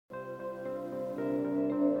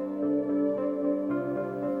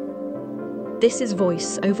This is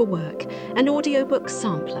Voice Over Work, an audiobook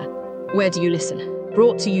sampler. Where do you listen?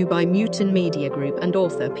 Brought to you by Muton Media Group and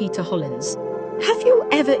author Peter Hollins. Have you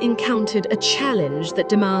ever encountered a challenge that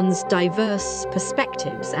demands diverse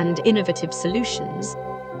perspectives and innovative solutions?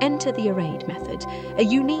 Enter the IRADE method, a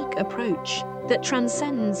unique approach that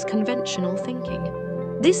transcends conventional thinking.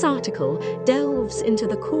 This article delves into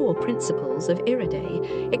the core principles of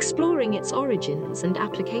IRADE, exploring its origins and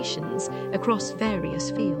applications across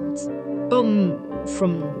various fields.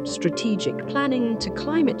 From strategic planning to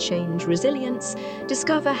climate change resilience,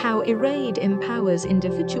 discover how IRADE empowers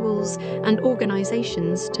individuals and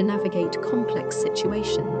organizations to navigate complex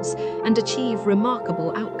situations and achieve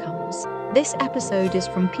remarkable outcomes. This episode is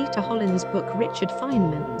from Peter Hollins' book Richard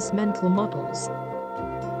Feynman's Mental Models.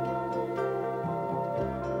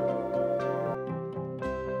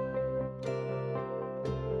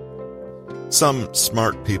 Some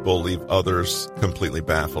smart people leave others completely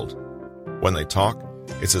baffled. When they talk,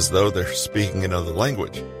 it's as though they're speaking another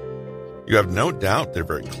language. You have no doubt they're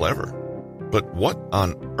very clever, but what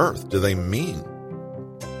on earth do they mean?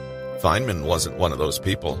 Feynman wasn't one of those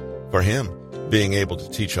people. For him, being able to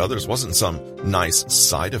teach others wasn't some nice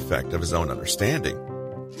side effect of his own understanding.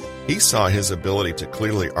 He saw his ability to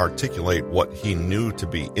clearly articulate what he knew to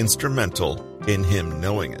be instrumental in him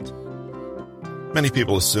knowing it. Many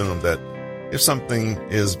people assume that if something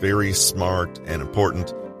is very smart and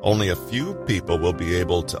important, only a few people will be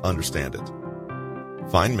able to understand it.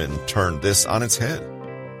 Feynman turned this on its head.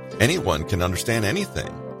 Anyone can understand anything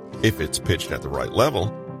if it's pitched at the right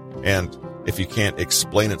level, and if you can't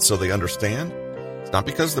explain it so they understand, it's not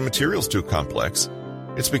because the material's too complex,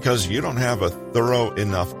 it's because you don't have a thorough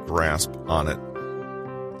enough grasp on it.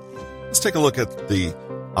 Let's take a look at the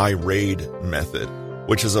IRADE method,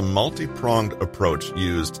 which is a multi-pronged approach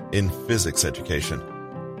used in physics education.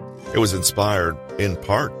 It was inspired in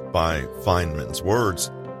part by Feynman's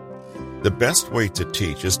words. The best way to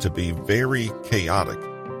teach is to be very chaotic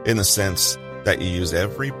in the sense that you use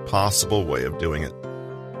every possible way of doing it.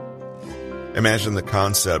 Imagine the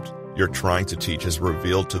concept you're trying to teach is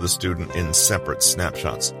revealed to the student in separate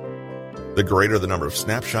snapshots. The greater the number of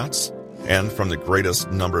snapshots, and from the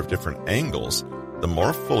greatest number of different angles, the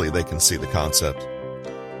more fully they can see the concept.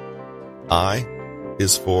 I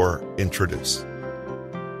is for introduce.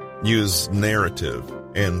 Use narrative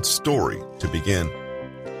and story to begin.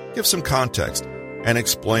 Give some context and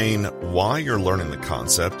explain why you're learning the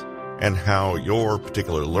concept and how your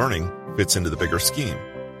particular learning fits into the bigger scheme.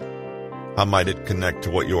 How might it connect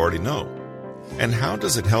to what you already know? And how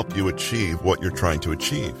does it help you achieve what you're trying to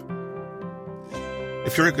achieve?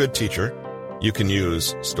 If you're a good teacher, you can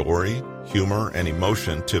use story, humor, and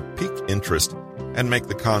emotion to pique interest and make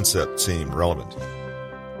the concept seem relevant.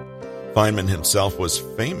 Feynman himself was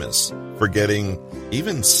famous for getting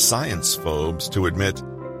even science phobes to admit,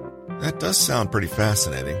 that does sound pretty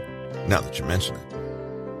fascinating, now that you mention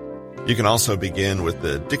it. You can also begin with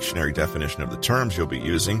the dictionary definition of the terms you'll be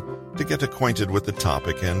using to get acquainted with the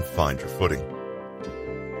topic and find your footing.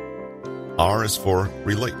 R is for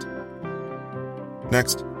relate.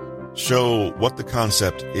 Next, show what the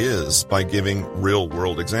concept is by giving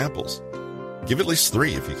real-world examples. Give at least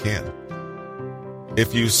 3 if you can.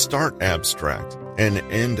 If you start abstract and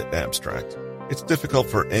end abstract, it's difficult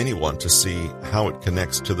for anyone to see how it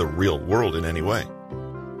connects to the real world in any way.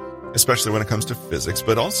 Especially when it comes to physics,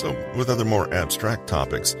 but also with other more abstract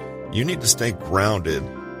topics, you need to stay grounded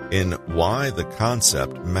in why the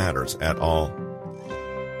concept matters at all.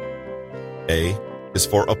 A is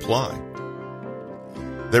for apply.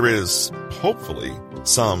 There is, hopefully,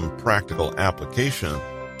 some practical application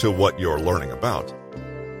to what you're learning about.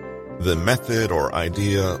 The method or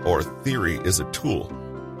idea or theory is a tool.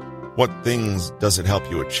 What things does it help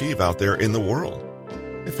you achieve out there in the world?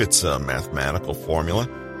 If it's a mathematical formula,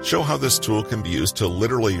 show how this tool can be used to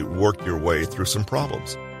literally work your way through some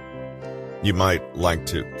problems. You might like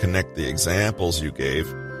to connect the examples you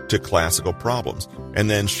gave to classical problems and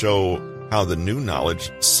then show how the new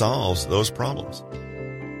knowledge solves those problems.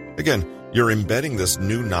 Again, you're embedding this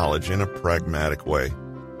new knowledge in a pragmatic way.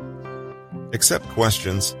 Accept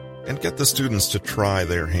questions and get the students to try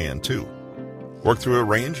their hand too. Work through a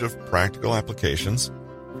range of practical applications,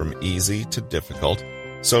 from easy to difficult,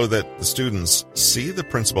 so that the students see the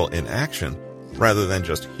principle in action rather than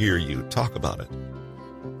just hear you talk about it.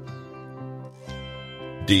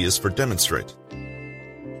 D is for demonstrate.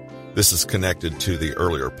 This is connected to the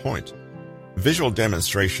earlier point. Visual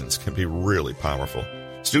demonstrations can be really powerful.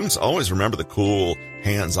 Students always remember the cool,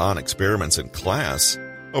 hands-on experiments in class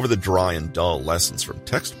over the dry and dull lessons from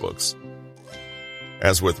textbooks.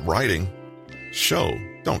 As with writing, show,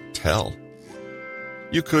 don't tell.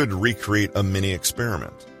 You could recreate a mini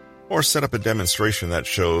experiment or set up a demonstration that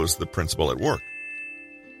shows the principle at work.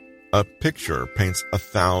 A picture paints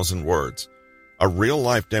 1,000 words. A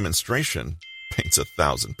real-life demonstration paints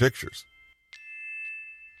 1,000 pictures.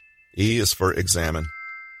 E is for examine.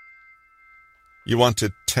 You want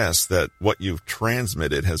to test that what you've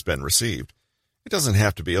transmitted has been received. It doesn't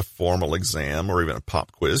have to be a formal exam or even a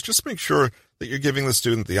pop quiz. Just make sure that you're giving the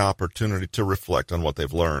student the opportunity to reflect on what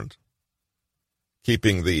they've learned.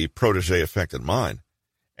 Keeping the protege effect in mind,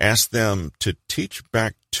 ask them to teach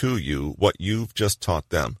back to you what you've just taught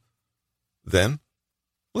them. Then,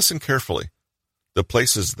 listen carefully. The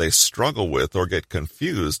places they struggle with or get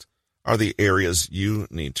confused are the areas you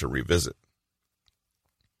need to revisit.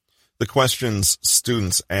 The questions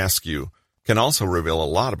students ask you can also reveal a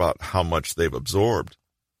lot about how much they've absorbed.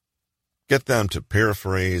 Get them to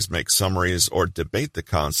paraphrase, make summaries, or debate the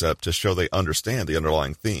concept to show they understand the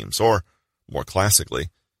underlying themes. Or, more classically,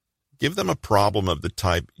 give them a problem of the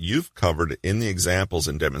type you've covered in the examples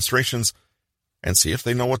and demonstrations and see if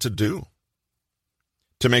they know what to do.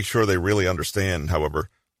 To make sure they really understand, however,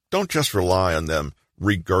 don't just rely on them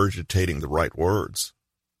regurgitating the right words.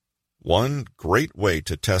 One great way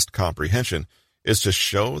to test comprehension is to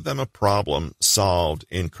show them a problem solved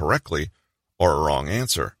incorrectly or a wrong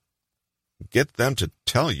answer. Get them to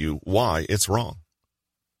tell you why it's wrong.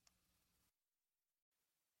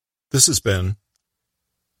 This has been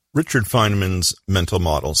Richard Feynman's Mental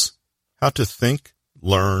Models: How to Think,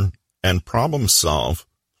 Learn, and Problem Solve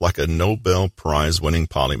Like a Nobel Prize-Winning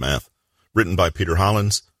Polymath, written by Peter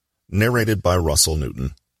Hollins, narrated by Russell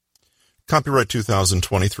Newton. Copyright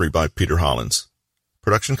 2023 by Peter Hollins.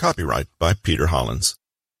 Production copyright by Peter Hollins.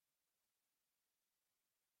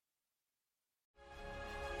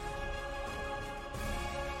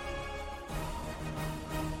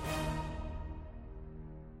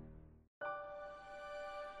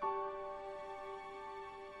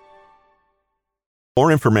 More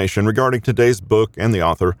information regarding today's book and the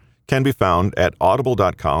author can be found at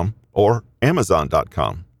audible.com or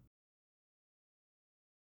amazon.com.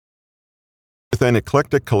 With an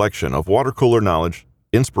eclectic collection of water cooler knowledge,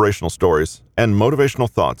 inspirational stories, and motivational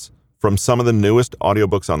thoughts from some of the newest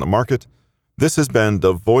audiobooks on the market, this has been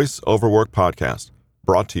the Voice Over Work podcast,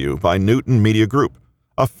 brought to you by Newton Media Group,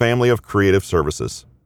 a family of creative services.